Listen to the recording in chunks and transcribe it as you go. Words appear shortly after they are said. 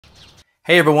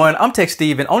Hey everyone, I'm Tech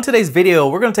Steve, and on today's video,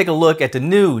 we're going to take a look at the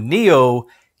new Neo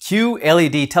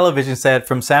QLED television set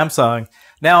from Samsung.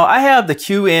 Now, I have the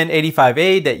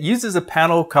QN85A that uses a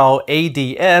panel called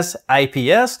ADS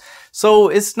IPS, so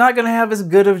it's not going to have as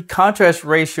good of a contrast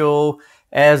ratio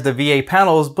as the VA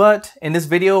panels, but in this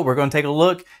video, we're going to take a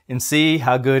look and see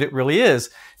how good it really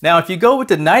is. Now, if you go with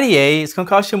the 90A, it's going to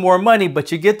cost you more money,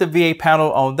 but you get the VA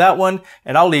panel on that one,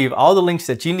 and I'll leave all the links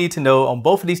that you need to know on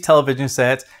both of these television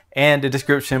sets and the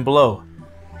description below.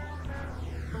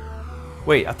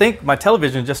 Wait, I think my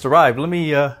television just arrived. Let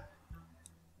me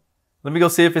go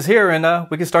see if it's here, and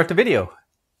we can start the video.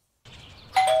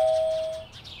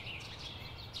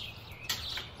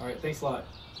 All right, thanks a lot.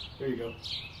 Here you go.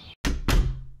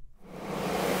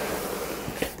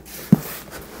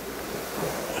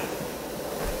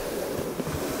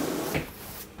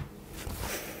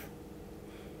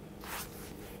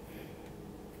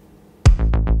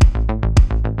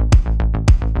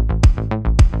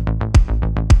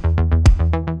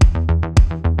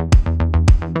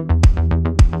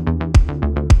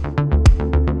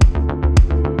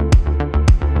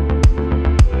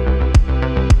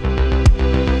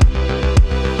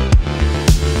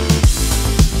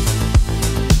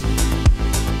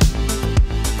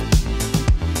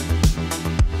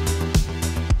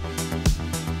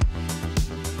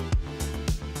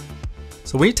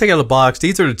 So when you take out the box,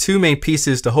 these are the two main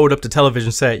pieces to hold up the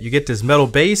television set. You get this metal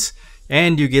base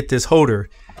and you get this holder.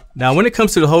 Now when it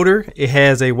comes to the holder, it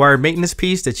has a wire maintenance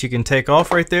piece that you can take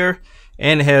off right there,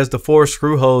 and it has the 4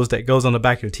 screw holes that goes on the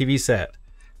back of the TV set.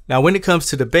 Now when it comes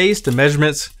to the base, the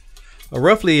measurements are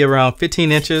roughly around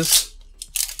 15 inches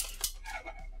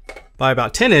by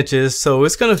about 10 inches, so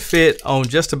it's going to fit on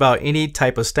just about any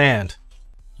type of stand.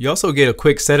 You also get a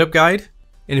quick setup guide.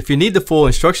 And if you need the full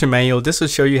instruction manual, this will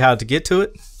show you how to get to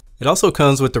it. It also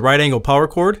comes with the right angle power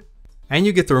cord, and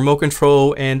you get the remote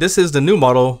control, and this is the new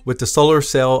model with the solar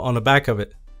cell on the back of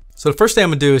it. So the first thing I'm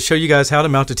gonna do is show you guys how to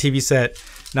mount the TV set.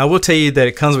 Now I will tell you that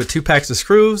it comes with 2 packs of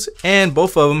screws, and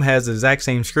both of them has the exact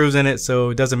same screws in it,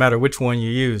 so it doesn't matter which one you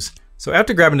use. So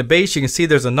after grabbing the base, you can see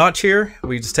there's a notch here.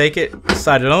 We just take it,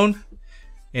 slide it on,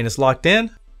 and it's locked in.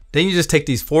 Then you just take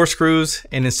these 4 screws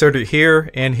and insert it here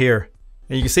and here.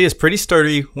 And you can see it's pretty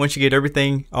sturdy once you get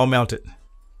everything all mounted.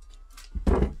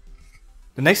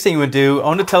 The next thing you would do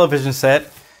on the television set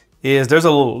is there's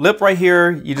a little lip right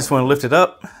here. You just want to lift it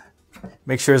up,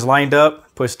 make sure it's lined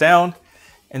up, push down,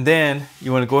 and then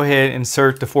you want to go ahead and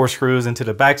insert the 4 screws into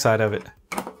the back side of it.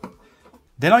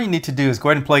 Then all you need to do is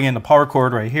go ahead and plug in the power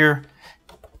cord right here.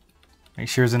 Make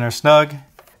sure it's in there snug.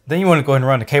 Then you want to go ahead and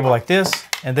run the cable like this,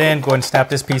 and then go ahead and snap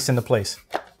this piece into place.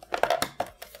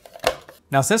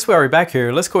 Now, since we're already back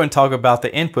here, let's go ahead and talk about the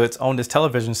inputs on this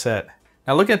television set.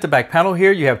 Now, looking at the back panel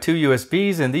here, you have 2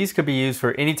 USBs, and these could be used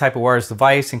for any type of wireless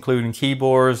device, including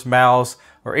keyboards, mouse,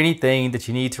 or anything that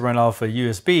you need to run off a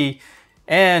USB,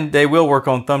 and they will work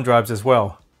on thumb drives as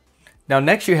well. Now,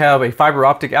 next you have a fiber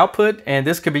optic output, and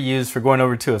this could be used for going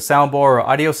over to a soundbar or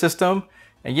audio system.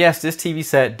 And yes, this TV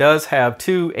set does have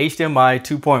 2 HDMI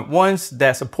 2.1s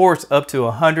that supports up to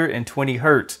 120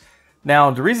 Hertz.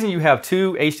 Now, the reason you have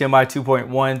 2 HDMI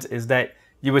 2.1s is that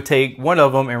you would take one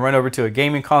of them and run over to a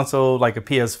gaming console like a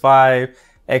PS5,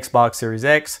 Xbox Series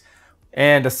X.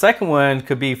 And the second one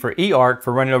could be for eARC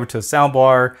for running over to a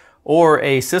soundbar or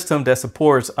a system that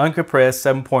supports uncompressed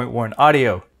 7.1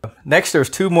 audio. Next, there's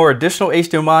 2 more additional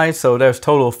HDMIs, so there's a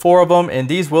total of 4 of them, and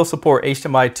these will support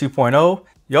HDMI 2.0.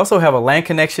 You also have a LAN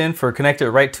connection for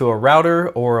connected right to a router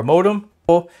or a modem.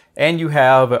 And you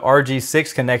have an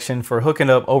RG6 connection for hooking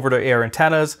up over-the-air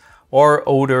antennas or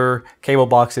older cable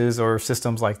boxes or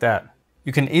systems like that.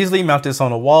 You can easily mount this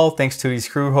on a wall thanks to these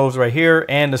screw holes right here,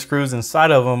 and the screws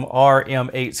inside of them are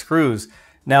M8 screws.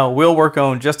 Now, we'll work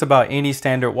on just about any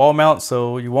standard wall mount,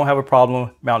 so you won't have a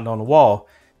problem mounting on the wall.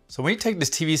 So when you take this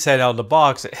TV set out of the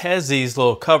box, it has these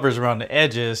little covers around the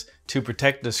edges to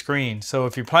protect the screen. So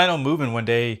if you plan on moving one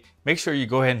day, make sure you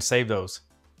go ahead and save those.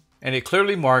 And it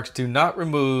clearly marks do not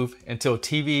remove until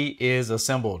TV is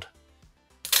assembled.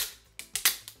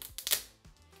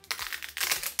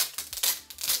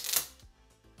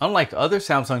 Unlike other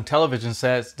Samsung television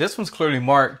sets, this one's clearly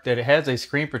marked that it has a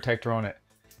screen protector on it,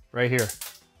 right here.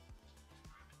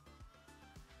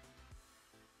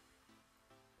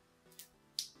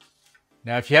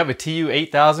 Now, if you have a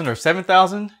TU8000 or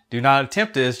 7000, do not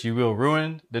attempt this, you will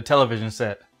ruin the television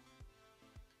set.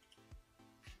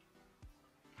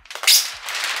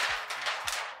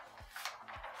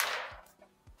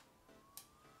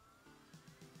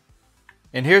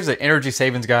 And here's the energy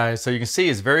savings guide, so you can see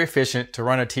it's very efficient to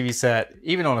run a TV set,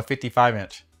 even on a 55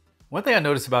 inch. One thing I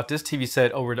noticed about this TV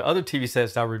set over the other TV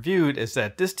sets I reviewed is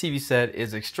that this TV set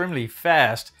is extremely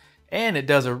fast and it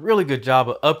does a really good job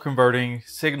of upconverting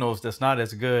signals that's not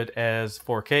as good as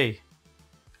 4K.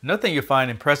 Another thing you'll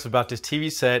find impressive about this TV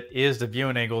set is the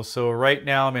viewing angle. So right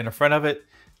now I'm in the front of it.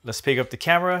 Let's pick up the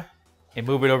camera and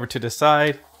move it over to the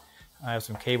side. I have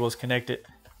some cables connected.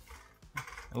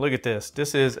 And look at this.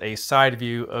 This is a side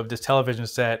view of this television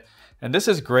set. And this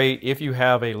is great if you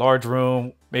have a large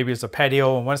room, maybe it's a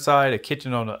patio on one side, a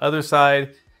kitchen on the other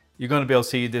side. You're going to be able to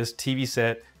see this TV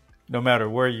set no matter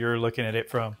where you're looking at it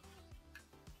from.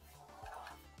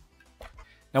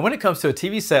 Now when it comes to a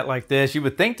TV set like this, you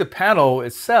would think the panel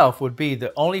itself would be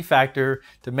the only factor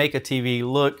to make a TV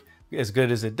look as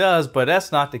good as it does, but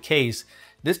that's not the case.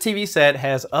 This TV set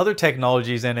has other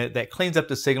technologies in it that cleans up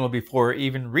the signal before it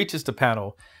even reaches the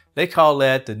panel. They call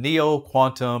that the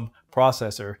neo-quantum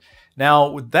processor. Now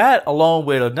with that, along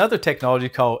with another technology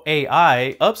called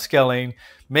AI, upscaling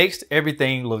makes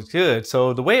everything look good.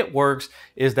 So the way it works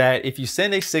is that if you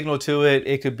send a signal to it,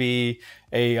 it could be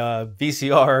a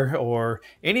VCR or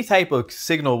any type of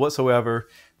signal whatsoever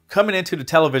coming into the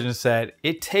television set,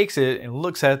 it takes it and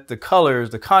looks at the colors,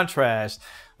 the contrast,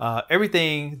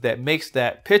 everything that makes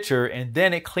that picture, and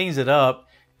then it cleans it up,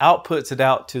 outputs it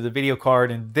out to the video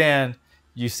card, and then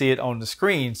you see it on the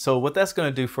screen. So what that's going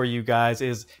to do for you guys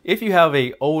is if you have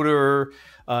a older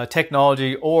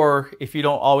technology, or if you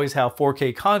don't always have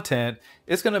 4K content,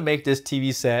 it's going to make this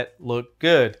TV set look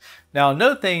good. Now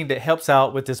another thing that helps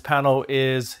out with this panel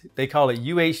is they call it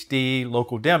UHD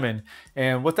local dimming,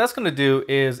 and what that's going to do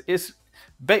is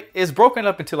it's broken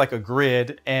up into like a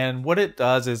grid, and what it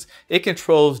does is it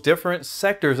controls different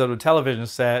sectors of the television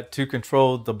set to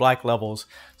control the black levels.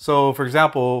 So for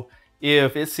example,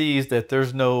 if it sees that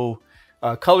there's no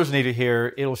colors needed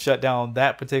here, it'll shut down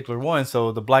that particular one,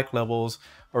 so the black levels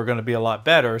are going to be a lot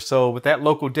better. So with that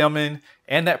local dimming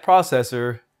and that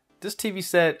processor, this TV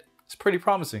set is pretty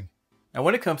promising. Now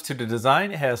when it comes to the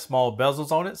design, it has small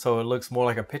bezels on it, so it looks more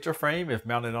like a picture frame if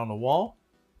mounted on the wall.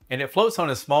 And it floats on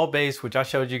a small base, which I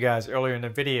showed you guys earlier in the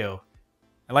video.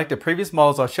 And like the previous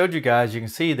models I showed you guys, you can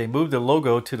see they moved the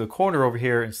logo to the corner over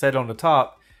here and set it on the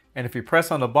top. And if you press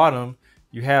on the bottom,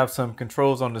 you have some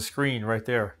controls on the screen right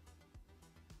there.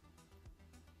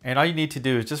 And all you need to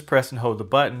do is just press and hold the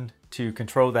button to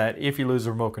control that if you lose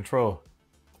the remote control.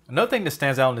 Another thing that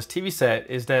stands out on this TV set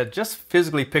is that just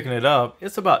physically picking it up,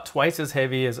 it's about twice as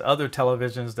heavy as other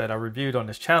televisions that I reviewed on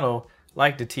this channel,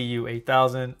 like the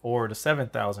TU8000 or the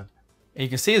 7000. And you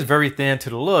can see it's very thin to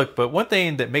the look, but one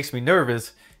thing that makes me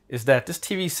nervous is that this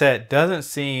TV set doesn't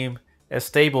seem as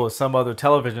stable as some other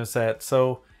television sets,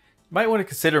 so you might want to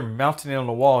consider mounting it on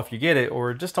the wall if you get it,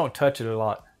 or just don't touch it a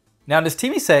lot. Now this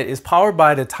TV set is powered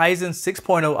by the Tizen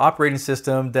 6.0 operating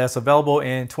system that's available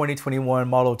in 2021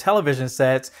 model television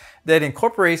sets that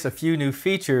incorporates a few new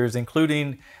features,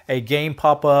 including a game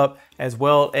pop-up as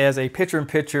well as a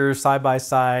picture-in-picture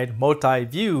side-by-side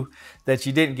multi-view that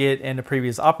you didn't get in the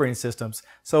previous operating systems.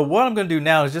 So what I'm going to do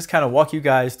now is just kind of walk you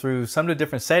guys through some of the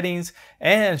different settings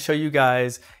and show you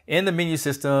guys in the menu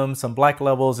system some black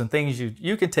levels and things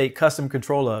you can take custom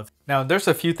control of. Now there's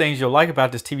a few things you'll like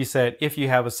about this TV set if you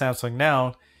have a Samsung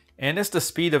now, and it's the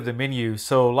speed of the menu.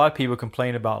 So a lot of people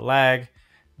complain about lag,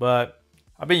 but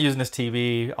I've been using this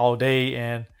TV all day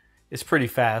and it's pretty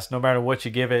fast. No matter what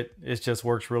you give it, it just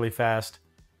works really fast.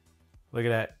 Look at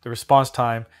that, the response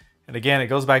time. And again, it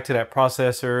goes back to that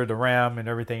processor, the RAM, and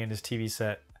everything in this TV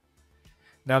set.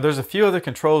 Now there's a few other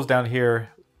controls down here.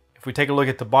 If we take a look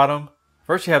at the bottom,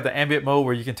 first you have the ambient mode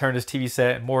where you can turn this TV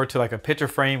set more to like a picture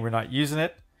frame. We're not using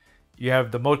it. You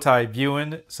have the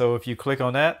multi-viewing, so if you click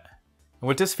on that, and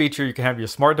with this feature, you can have your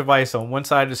smart device on one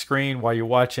side of the screen while you're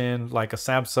watching like a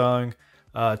Samsung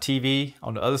TV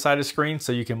on the other side of the screen,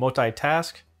 so you can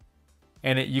multitask,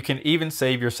 and you can even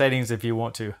save your settings if you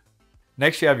want to.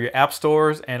 Next, you have your app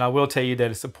stores, and I will tell you that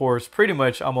it supports pretty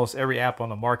much almost every app on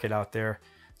the market out there.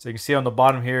 So you can see on the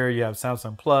bottom here, you have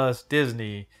Samsung Plus,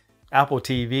 Disney, Apple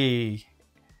TV.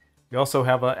 You also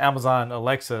have Amazon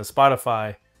Alexa,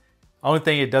 Spotify. Only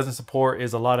thing it doesn't support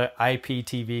is a lot of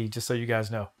IPTV, just so you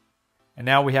guys know. And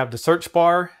now we have the search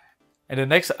bar. And the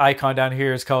next icon down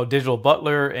here is called Digital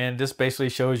Butler, and this basically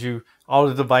shows you all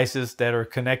the devices that are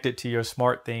connected to your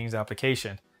SmartThings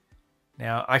application.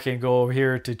 Now I can go over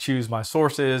here to choose my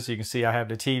sources. You can see I have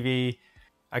the TV.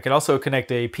 I can also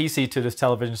connect a PC to this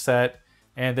television set,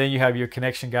 and then you have your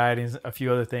connection guide and a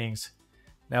few other things.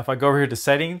 Now if I go over here to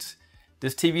settings,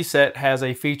 this TV set has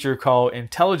a feature called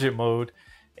intelligent mode,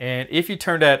 and if you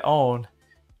turn that on,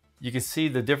 you can see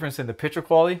the difference in the picture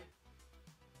quality.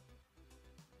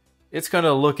 It's going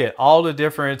to look at all the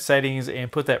different settings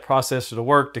and put that processor to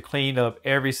work to clean up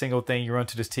every single thing you run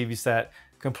to this TV set,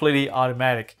 completely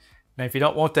automatic. Now, if you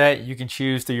don't want that, you can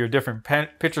choose through your different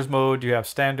pictures mode. You have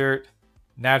standard,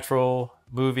 natural,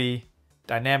 movie,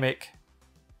 dynamic.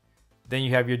 Then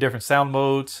you have your different sound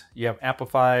modes. You have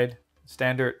amplified,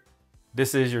 standard.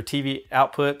 This is your TV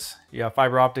outputs. You have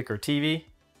fiber optic or TV.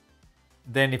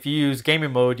 Then if you use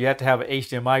gaming mode, you have to have an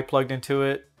HDMI plugged into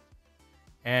it.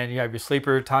 And you have your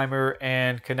sleeper, timer,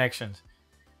 and connections.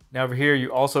 Now over here,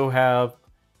 you also have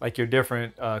like your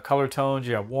different color tones.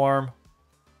 You have warm,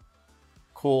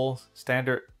 cool,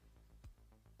 standard.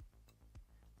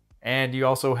 And you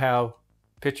also have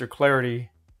picture clarity.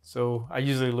 So I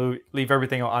usually leave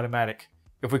everything on automatic.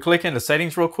 If we click into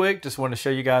settings real quick, just want to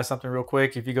show you guys something real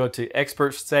quick. If you go to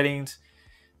expert settings,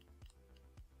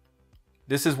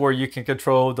 this is where you can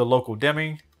control the local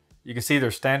dimming. You can see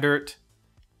there's standard,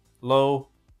 low,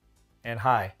 and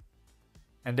high.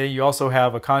 And then you also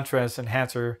have a contrast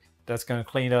enhancer that's going to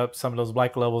clean up some of those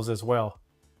black levels as well.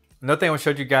 Another thing I want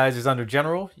to show you guys is under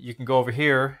general. You can go over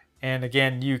here, and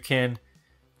again, you can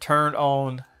turn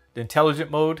on the intelligent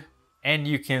mode, and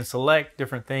you can select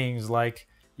different things like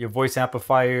your voice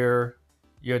amplifier,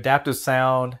 your adaptive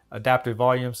sound, adaptive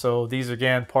volume. So these are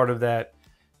again part of that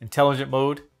intelligent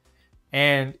mode.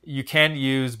 And you can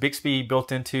use Bixby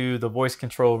built into the voice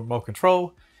control remote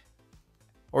control,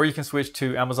 or you can switch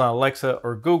to Amazon Alexa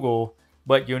or Google,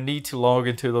 but you'll need to log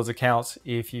into those accounts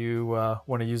if you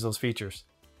want to use those features.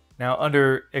 Now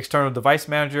under external device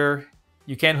manager,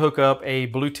 you can hook up a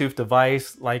Bluetooth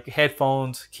device like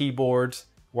headphones, keyboards,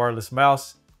 wireless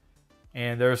mouse,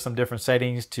 and there are some different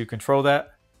settings to control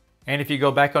that. And if you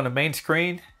go back on the main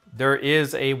screen, there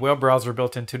is a web browser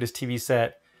built into this TV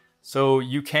set. So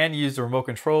you can use the remote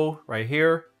control right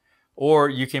here, or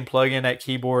you can plug in that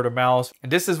keyboard or mouse.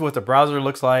 And this is what the browser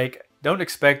looks like. Don't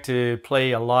expect to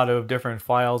play a lot of different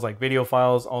files like video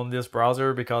files on this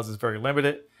browser because it's very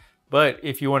limited. But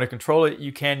if you want to control it,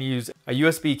 you can use a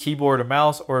USB keyboard or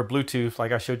mouse or a Bluetooth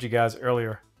like I showed you guys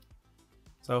earlier.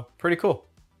 So pretty cool.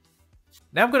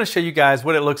 Now I'm going to show you guys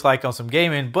what it looks like on some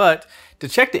gaming, but to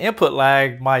check the input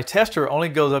lag, my tester only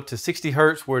goes up to 60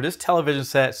 Hertz, where this television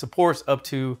set supports up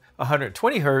to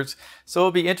 120 Hertz. So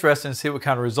it'll be interesting to see what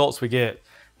kind of results we get.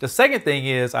 The second thing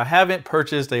is I haven't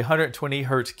purchased a 120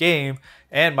 Hertz game,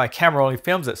 and my camera only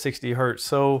films at 60 Hertz.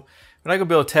 So we're not going to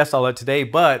be able to test all that today,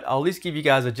 but I'll at least give you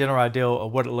guys a general idea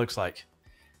of what it looks like.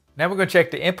 Now we're going to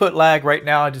check the input lag. Right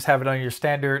now I just have it on your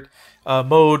standard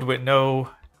mode with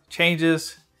no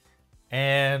changes.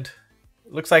 And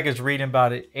it looks like it's reading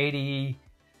about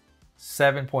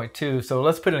 87.2. So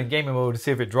let's put it in gaming mode to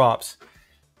see if it drops.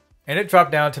 And it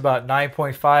dropped down to about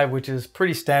 9.5, which is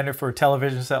pretty standard for a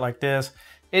television set like this.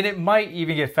 And it might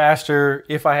even get faster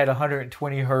if I had a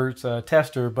 120 Hertz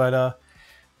tester, but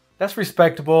that's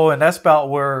respectable. And that's about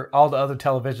where all the other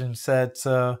television sets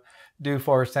do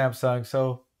for Samsung.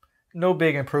 So no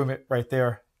big improvement right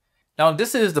there. Now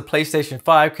this is the PlayStation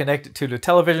 5 connected to the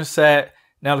television set.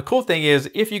 Now the cool thing is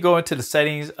if you go into the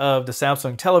settings of the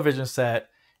Samsung television set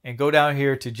and go down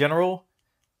here to general,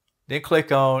 then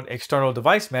click on external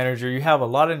device manager, you have a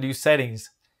lot of new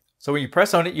settings. So when you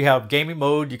press on it, you have gaming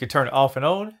mode, you can turn it off and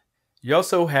on. You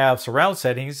also have surround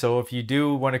settings. So if you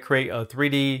do want to create a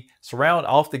 3D surround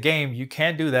off the game, you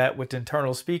can do that with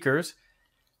internal speakers.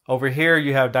 Over here,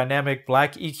 you have dynamic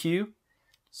black EQ.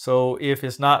 So if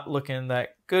it's not looking that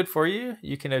good for you,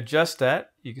 you can adjust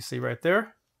that. You can see right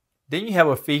there. Then you have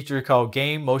a feature called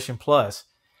Game Motion Plus.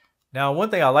 Now, one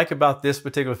thing I like about this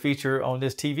particular feature on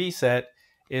this TV set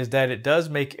is that it does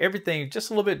make everything just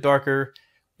a little bit darker.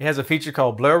 It has a feature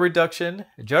called Blur Reduction,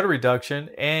 Judder Reduction,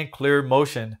 and Clear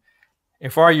Motion.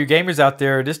 And for all you gamers out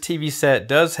there, this TV set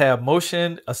does have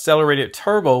Motion Accelerated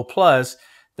Turbo Plus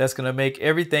that's going to make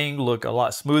everything look a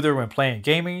lot smoother when playing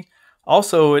gaming.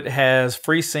 Also, it has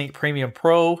FreeSync Premium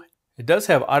Pro. It does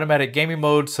have automatic gaming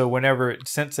mode, so whenever it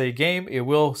senses a game, it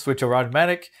will switch over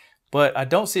automatic. But I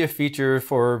don't see a feature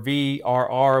for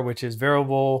VRR, which is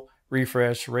variable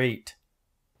refresh rate.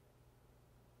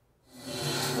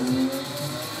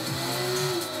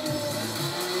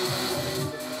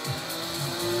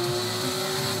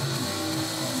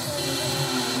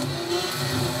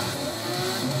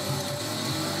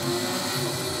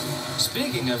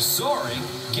 Speaking of soaring,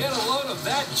 get a load of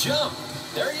that jump.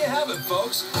 There you have it,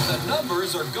 folks. The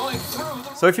numbers are going through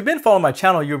the... So if you've been following my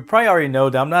channel, you probably already know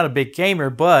that I'm not a big gamer,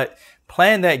 but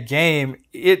playing that game,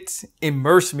 it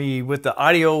immersed me with the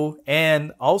audio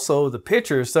and also the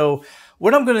pictures. So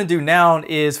what I'm going to do now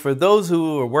is, for those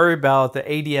who are worried about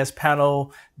the ADS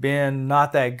panel being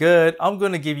not that good, I'm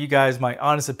going to give you guys my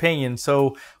honest opinion.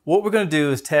 So what we're going to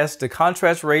do is test the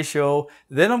contrast ratio.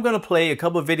 Then I'm going to play a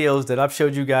couple of videos that I've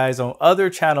showed you guys on other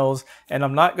channels, and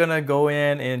I'm not going to go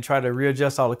in and try to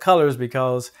readjust all the colors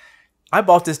because I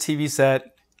bought this TV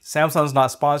set. Samsung's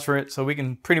not sponsoring it, so we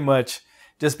can pretty much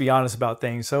just be honest about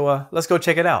things. So let's go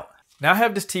check it out. Now I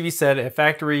have this TV set at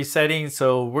factory settings,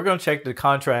 so we're going to check the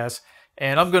contrast.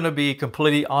 And I'm going to be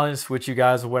completely honest with you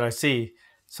guys of what I see.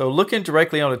 So looking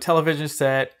directly on the television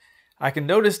set, I can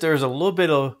notice there's a little bit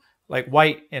of like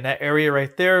white in that area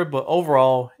right there, but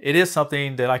overall it is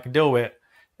something that I can deal with.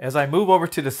 As I move over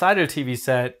to the side of the TV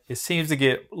set, it seems to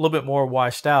get a little bit more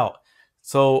washed out.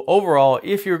 So overall,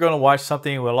 if you're going to watch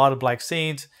something with a lot of black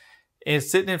scenes and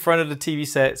sitting in front of the TV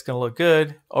set, it's going to look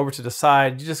good. Over to the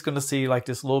side, you're just going to see like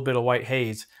this little bit of white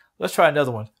haze. Let's try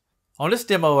another one. On this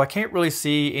demo, I can't really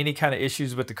see any kind of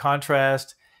issues with the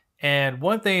contrast. And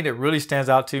one thing that really stands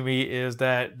out to me is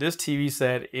that this TV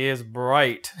set is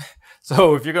bright.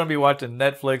 So if you're going to be watching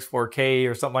Netflix 4K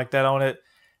or something like that on it,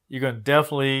 you're going to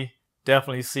definitely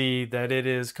see that it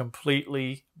is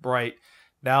completely bright.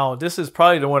 Now, this is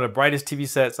probably one of the brightest TV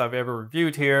sets I've ever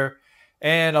reviewed here.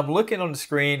 And I'm looking on the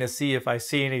screen to see if I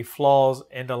see any flaws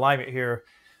in the alignment here.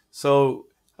 So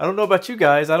I don't know about you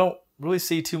guys. I don't really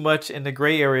see too much in the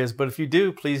gray areas, but if you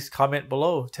do, please comment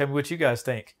below. Tell me what you guys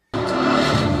think.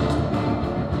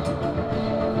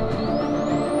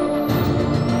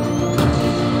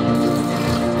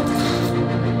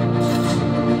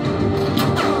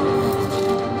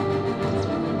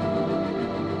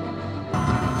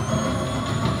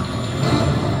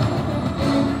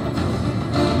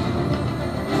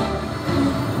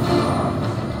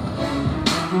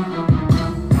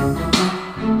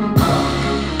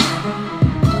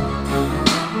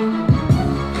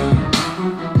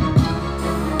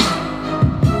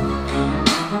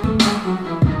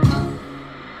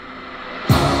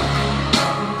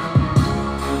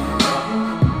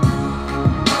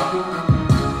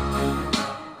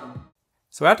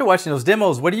 So after watching those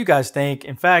demos, what do you guys think?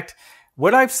 In fact,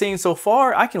 what I've seen so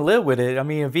far, I can live with it. I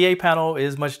mean, a VA panel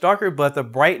is much darker, but the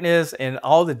brightness and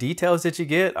all the details that you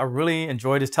get, I really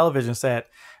enjoy this television set.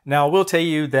 Now, I will tell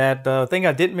you that the thing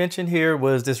I didn't mention here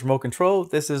was this remote control.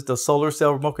 This is the solar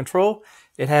cell remote control.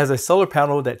 It has a solar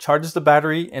panel that charges the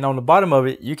battery, and on the bottom of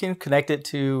it, you can connect it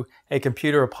to a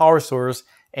computer or power source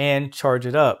and charge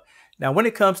it up. Now, when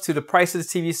it comes to the price of the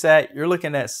TV set, you're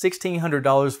looking at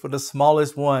 $1,600 for the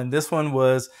smallest one. This one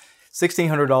was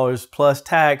 $1,600 plus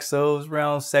tax, so it was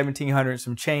around $1,700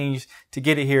 some change to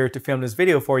get it here to film this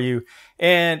video for you.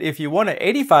 And if you want an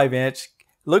 85-inch,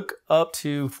 look up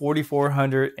to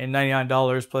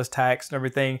 $4,499 plus tax and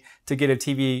everything to get a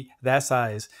TV that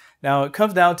size. Now, it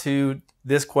comes down to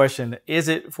this question: is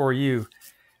it for you?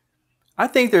 I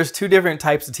think there's two different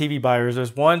types of TV buyers.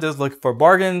 There's one that's looking for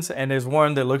bargains, and there's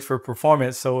one that looks for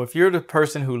performance. So if you're the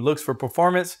person who looks for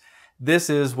performance, this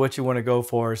is what you want to go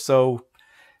for. So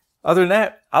other than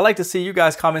that, I'd like to see you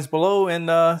guys' comments below, and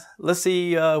let's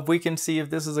see if we can see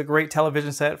if this is a great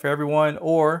television set for everyone,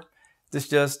 or this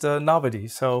just a novelty.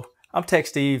 So I'm Tech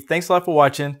Steve. Thanks a lot for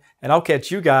watching, and I'll catch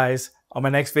you guys on my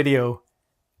next video.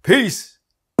 Peace.